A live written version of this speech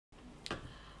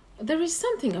There is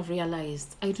something I've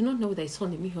realized. I do not know whether it's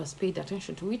only me who has paid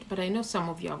attention to it, but I know some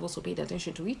of you have also paid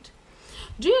attention to it.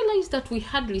 Do you realize that we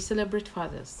hardly celebrate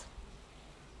fathers?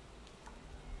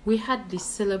 We hardly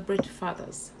celebrate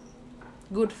fathers,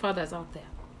 good fathers out there,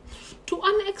 to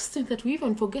an extent that we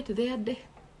even forget their day.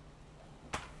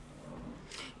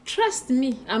 Trust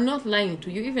me, I'm not lying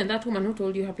to you. Even that woman who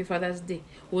told you Happy Father's Day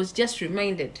was just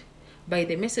reminded by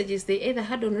the messages they either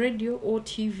had on radio or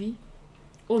TV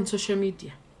or on social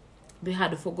media. They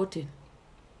had forgotten.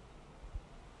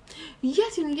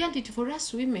 Yet in reality, for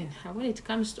us women, when it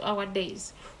comes to our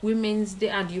days, Women's Day,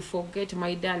 and you forget,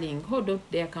 my darling, oh,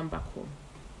 don't dare come back home.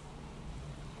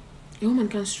 A woman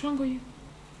can strangle you.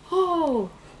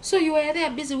 Oh, so you were there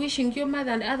busy wishing your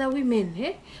mother and other women,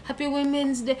 Happy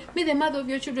Women's Day. Be the mother of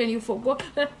your children, you forgot.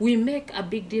 We make a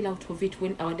big deal out of it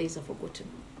when our days are forgotten.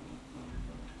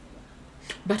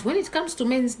 But when it comes to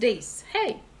men's days,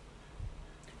 hey,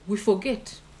 we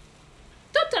forget.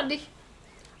 Totally.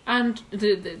 And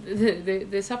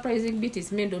the surprising bit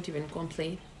is men don't even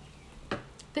complain.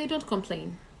 They don't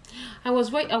complain. I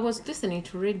was listening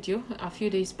to radio a few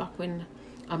days back when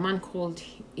a man called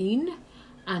in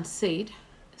and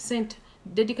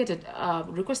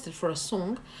requested for a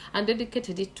song and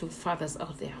dedicated it to fathers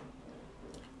out there.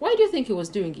 Why do you think he was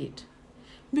doing it?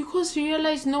 Because he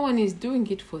realized no one is doing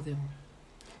it for them.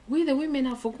 We the women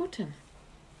have forgotten.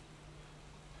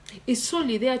 It's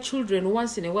only their children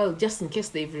once in a while, just in case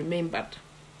they've remembered,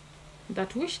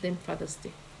 that wish them Father's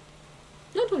Day.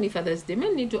 Not only Father's Day,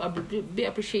 men need to be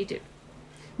appreciated.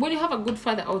 When you have a good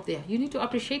father out there, you need to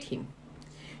appreciate him.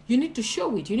 You need to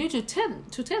show it. You need to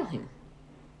tell him.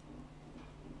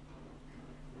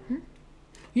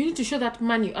 You need to show that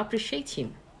man you appreciate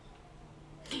him.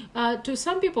 To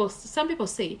some people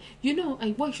say,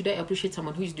 why should I appreciate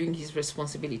someone who is doing his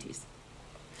responsibilities?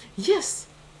 Yes.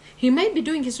 He might be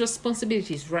doing his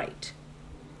responsibilities right.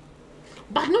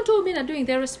 But not all men are doing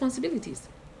their responsibilities.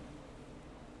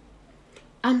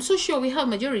 I'm so sure we have a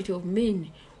majority of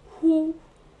men who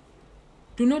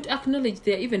do not acknowledge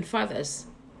their even fathers.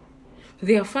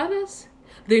 They are fathers.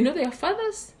 They know they are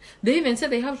fathers. They even say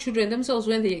they have children themselves.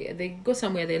 When they go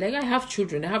somewhere, they're like, I have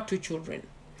children. I have 2 children.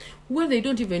 When they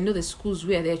don't even know the schools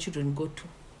where their children go to.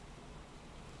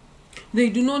 They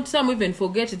do not, some even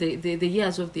forget the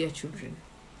years of their children.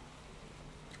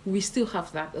 We still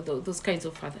have those kinds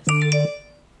of fathers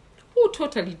who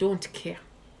totally don't care.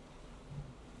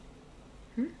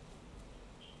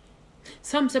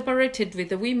 Some separated with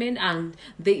the women and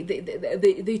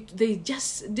they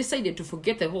just decided to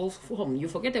forget the whole home. You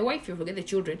forget the wife, you forget the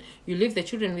children. You leave the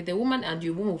children with the woman and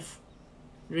you move.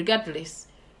 Regardless,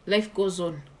 life goes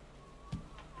on.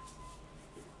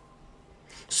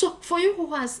 So for you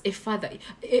who has a father,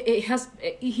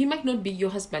 he might not be your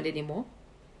husband anymore,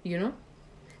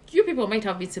 You people might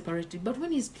have been separated, but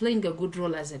when he's playing a good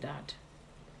role as a dad,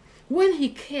 when he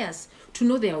cares to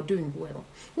know they are doing well,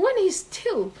 when he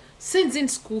still sends in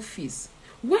school fees,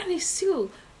 when he still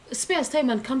spares time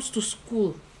and comes to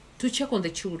school to check on the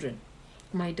children,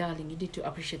 my darling, you need to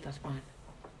appreciate that man.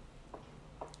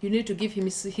 You need to give him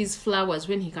his flowers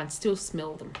when he can still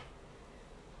smell them.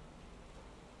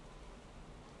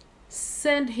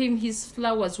 Send him his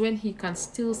flowers when he can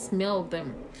still smell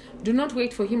them. Do not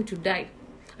wait for him to die.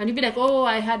 And you'll be like, oh,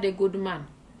 I had a good man.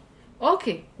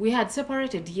 Okay, we had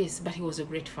separated, yes, but he was a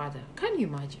great father. Can you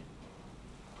imagine?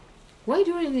 Why do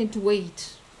you really need to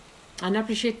wait and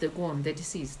appreciate the gone, the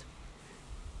deceased?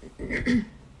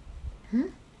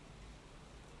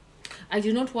 I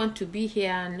do not want to be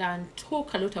here and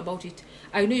talk a lot about it.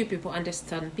 I know you people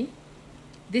understand me.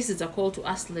 This is a call to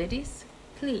us ladies.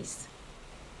 Please.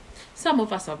 Some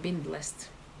of us have been blessed.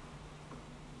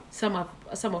 Some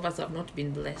of us have not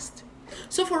been blessed.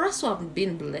 So for us who have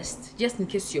been blessed, just in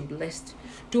case you're blessed,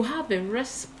 to have a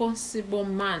responsible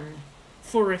man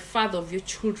for a father of your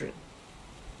children,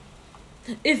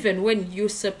 even when you're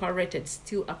separated,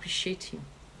 still appreciate him.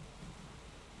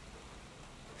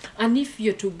 And if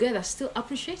you're together, still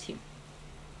appreciate him.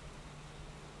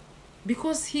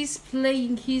 Because he's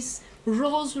playing his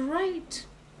roles right.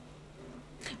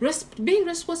 Being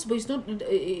responsible is not,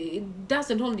 it's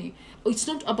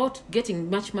not about getting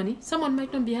much money. Someone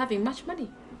might not be having much money.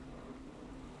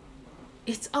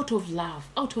 It's out of love,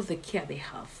 out of the care they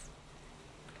have.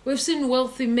 We've seen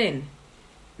wealthy men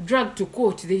dragged to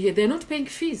court. They're not paying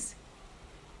fees.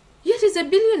 Yet he's a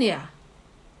billionaire.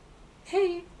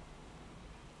 Hey.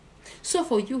 So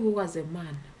for you who was a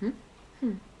man,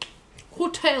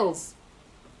 who toils,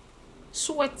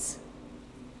 sweats,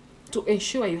 to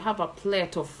ensure you have a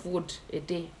plate of food a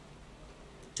day,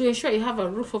 to ensure you have a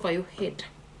roof over your head,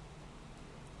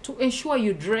 to ensure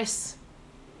you dress,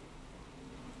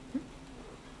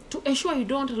 to ensure you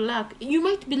don't lack. You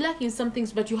might be lacking some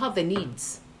things, but you have the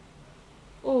needs.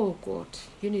 Oh God,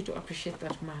 you need to appreciate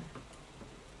that man.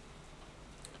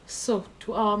 So,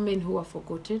 to our men who are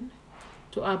forgotten,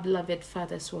 to our beloved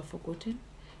fathers who are forgotten,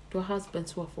 to our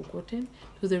husbands who are forgotten,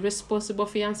 to the responsible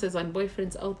fiancés and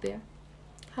boyfriends out there,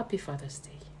 happy Father's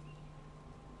Day.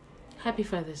 Happy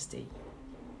Father's Day.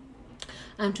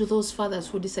 And to those fathers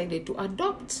who decided to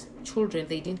adopt children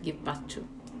they didn't give birth to,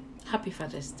 happy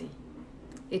Father's Day.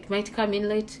 It might come in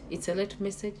late, it's a late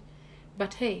message,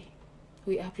 but hey,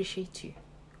 we appreciate you.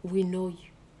 We know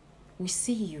you. We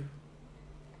see you.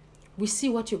 We see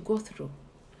what you go through,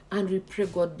 and we pray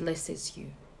God blesses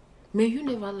you. May you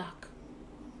never lack.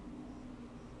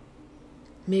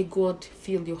 May God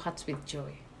fill your hearts with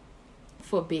joy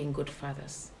for being good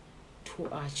fathers to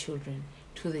our children,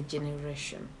 to the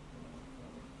generation.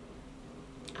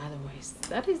 Otherwise,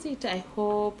 that is it. I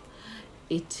hope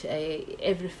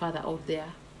every father out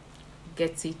there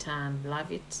gets it and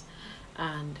love it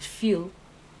and feel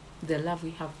the love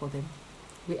we have for them.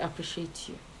 We appreciate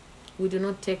you. We do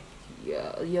not take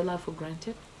your love for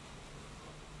granted.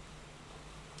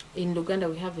 In Uganda,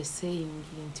 we have a saying,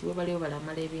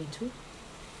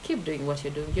 keep doing what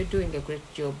you're doing. You're doing a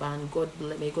great job, and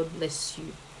may God bless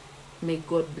you. May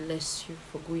God bless you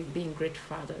for being great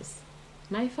fathers.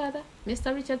 My father,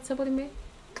 Mr. Richard Sabolime,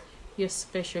 you're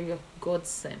special. You're God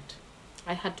sent.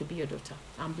 I had to be your daughter.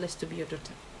 I'm blessed to be your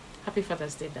daughter. Happy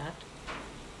Father's Day, Dad.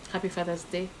 Happy Father's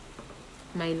Day,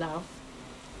 my love.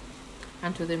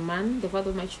 And to the man, the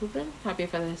father of my children, happy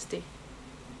Father's Day.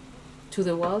 To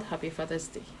the world, happy Father's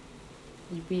Day.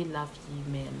 We love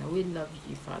you, men. We love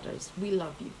you, fathers. We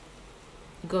love you.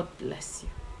 God bless you.